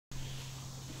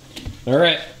All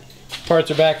right, parts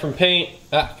are back from paint.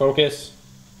 Focus.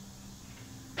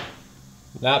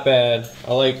 Not bad.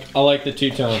 I like the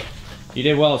two-tone. You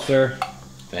did well, sir.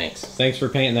 Thanks. Thanks for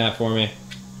painting that for me.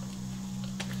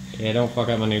 Yeah, don't fuck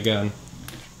up my new gun.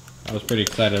 I was pretty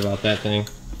excited about that thing.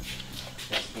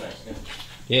 That's nice.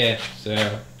 Yeah,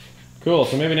 so cool.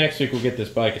 So maybe next week we'll get this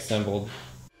bike assembled.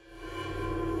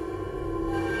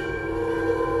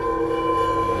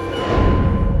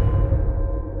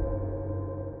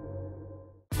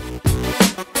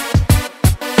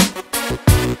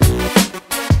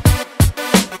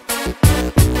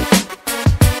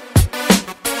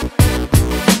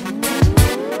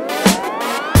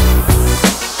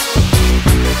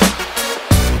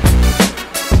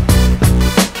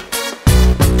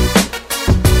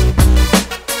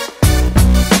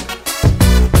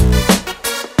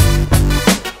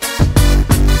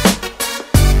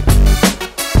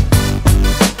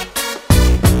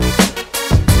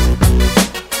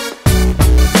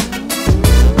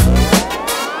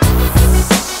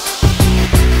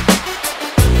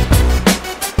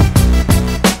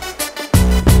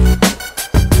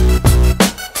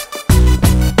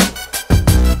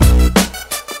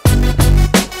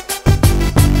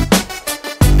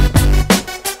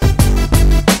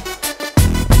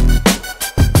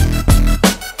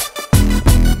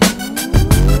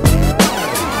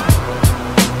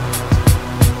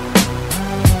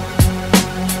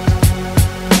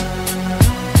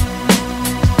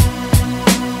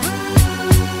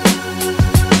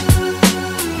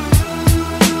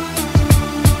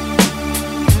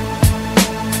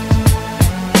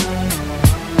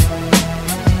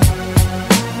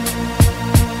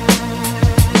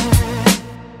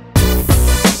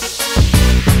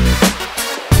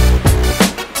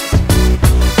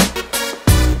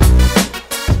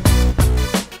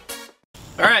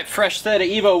 Fresh set of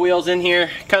Evo wheels in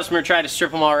here. Customer tried to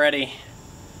strip them already.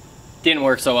 Didn't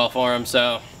work so well for him,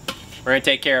 so we're gonna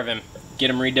take care of him,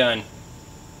 get him redone.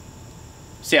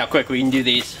 See how quick we can do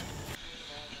these.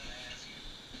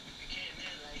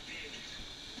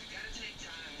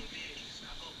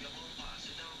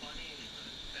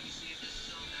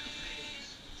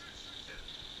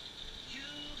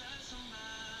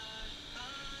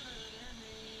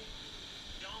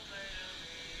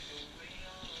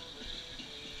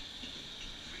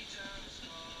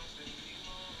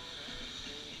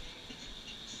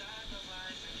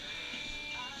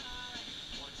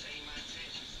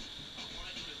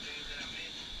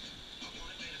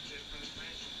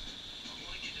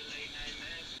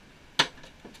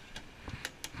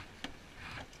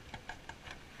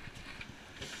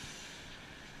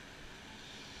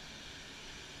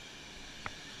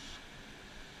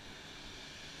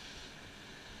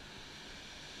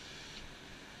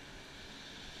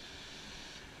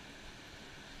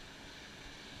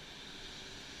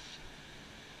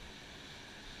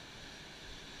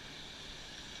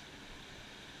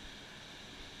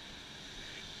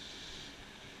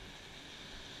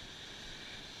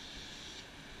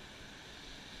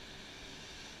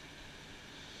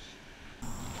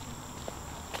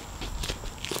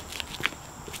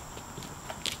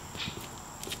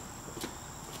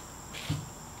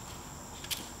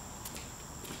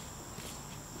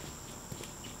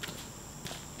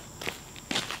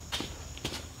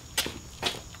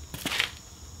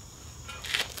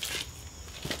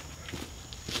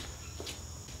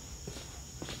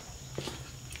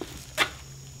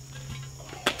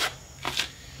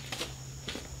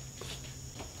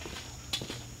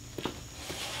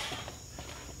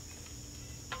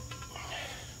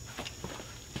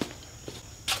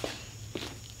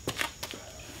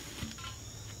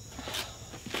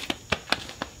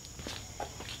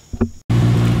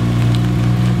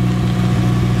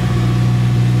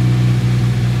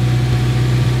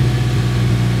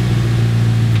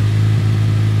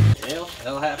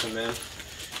 Man.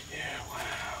 Yeah,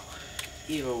 wow.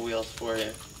 Evo wheels for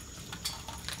you.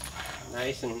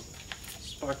 Nice and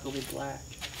sparkly black.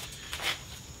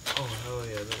 Oh, hell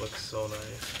yeah, that looks so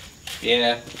nice.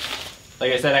 Yeah.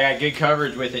 Like I said, I got good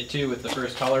coverage with it too with the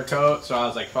first color coat, so I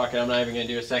was like, fuck it, I'm not even going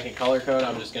to do a second color coat.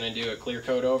 I'm just going to do a clear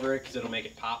coat over it because it'll make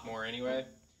it pop more anyway.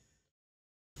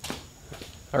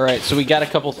 Alright, so we got a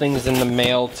couple things in the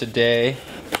mail today.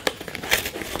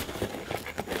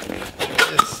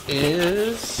 This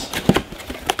is...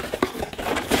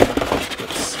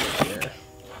 let's see here.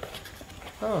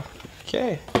 Oh,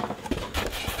 okay.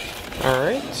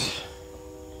 Alright.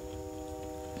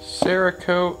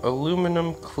 Cerakote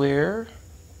aluminum clear.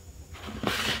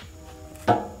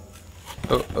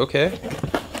 Oh, okay.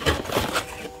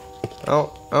 I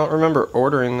don't remember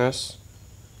ordering this.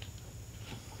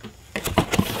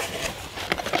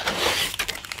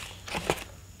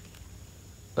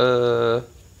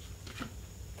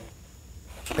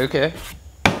 Okay.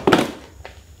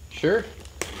 Sure.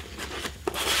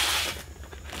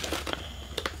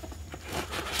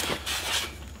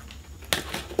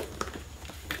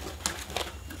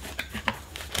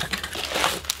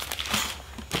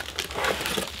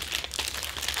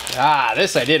 Ah,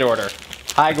 this I did order.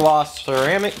 High gloss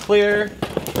ceramic clear.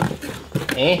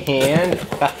 And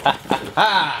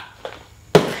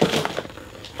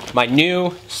my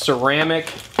new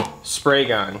ceramic spray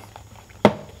gun.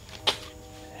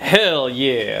 Hell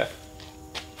yeah.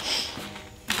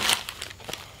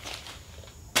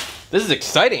 This is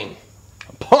exciting.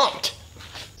 I'm pumped.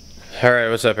 Alright,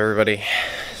 what's up everybody?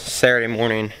 Saturday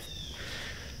morning.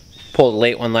 Pulled a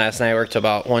late one last night. Worked till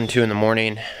about 1, 2 in the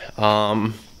morning.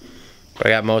 But I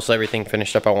got mostly everything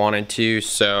finished up I wanted to,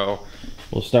 so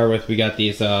we'll start with, we got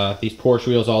these Porsche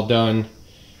wheels all done.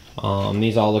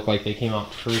 These all look like they came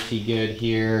out pretty good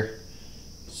here,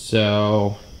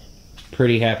 so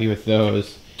pretty happy with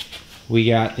those. We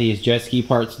got these jet ski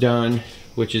parts done,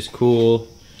 which is cool.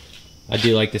 I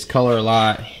do like this color a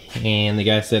lot, and the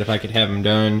guy said if I could have them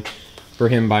done for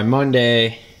him by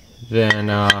Monday, then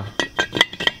don't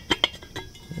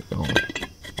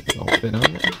fit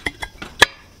on there.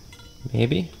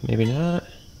 Maybe, maybe not.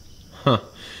 Huh.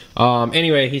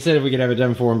 Anyway, he said if we could have it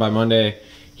done for him by Monday,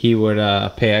 he would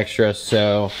pay extra.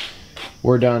 So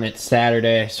we're done. It's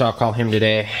Saturday, so I'll call him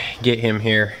today, get him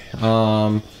here. We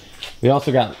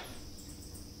also got,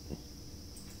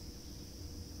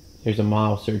 there's a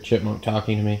mouse or chipmunk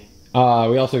talking to me.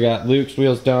 We also got Luke's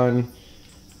wheels done.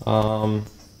 Problem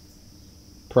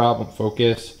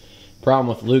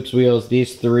with Luke's wheels,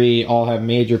 these three all have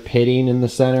major pitting in the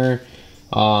center.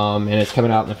 And it's coming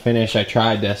out in the finish. I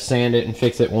tried to sand it and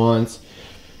fix it once.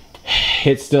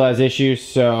 It still has issues,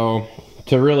 so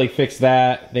to really fix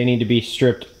that, they need to be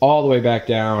stripped all the way back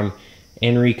down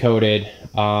and recoated.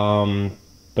 But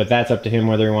that's up to him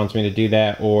whether he wants me to do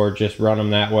that or just run them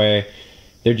that way.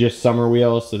 They're just summer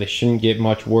wheels, so they shouldn't get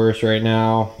much worse right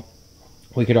now.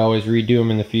 We could always redo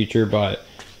them in the future, but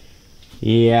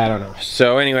yeah, I don't know.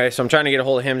 So anyway, so I'm trying to get a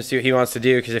hold of him to see what he wants to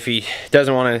do, because if he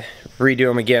doesn't want to redo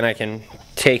them again, I can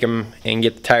take them and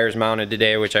get the tires mounted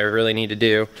today, which I really need to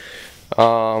do.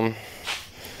 Other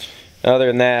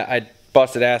than that, I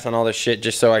busted ass on all this shit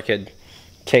just so I could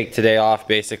take today off,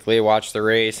 basically, watch the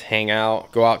race, hang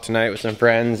out, go out tonight with some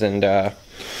friends, and yeah,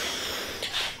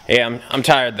 I'm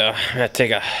tired though. I'm gonna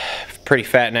take a pretty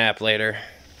fat nap later,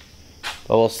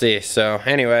 but we'll see. So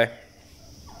anyway.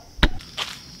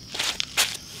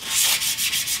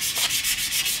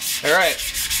 All right,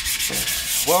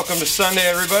 welcome to Sunday,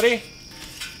 everybody.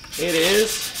 It is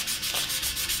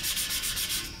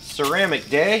ceramic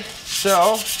day,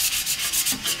 so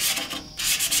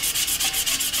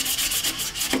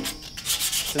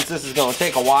since this is going to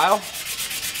take a while,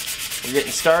 we're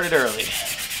getting started early.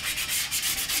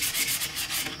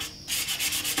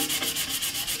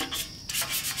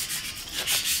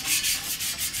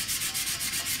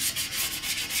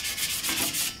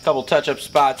 Couple touch-up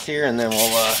spots here, and then we'll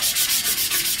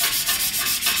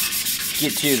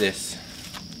get to this.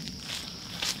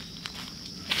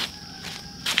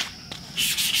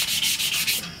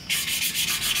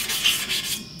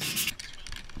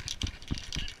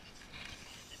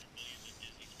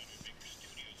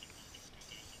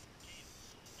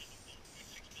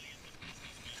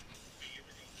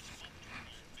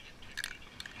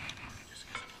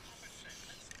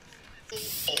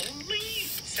 Only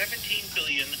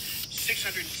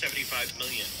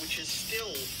 17,675,000,000, which is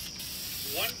still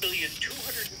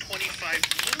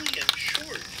 1,225,000,000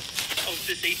 short of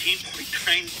this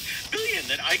 18.9 billion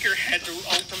that Iger had to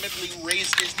ultimately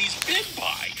raise Disney's bid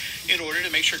by in order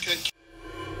to make sure that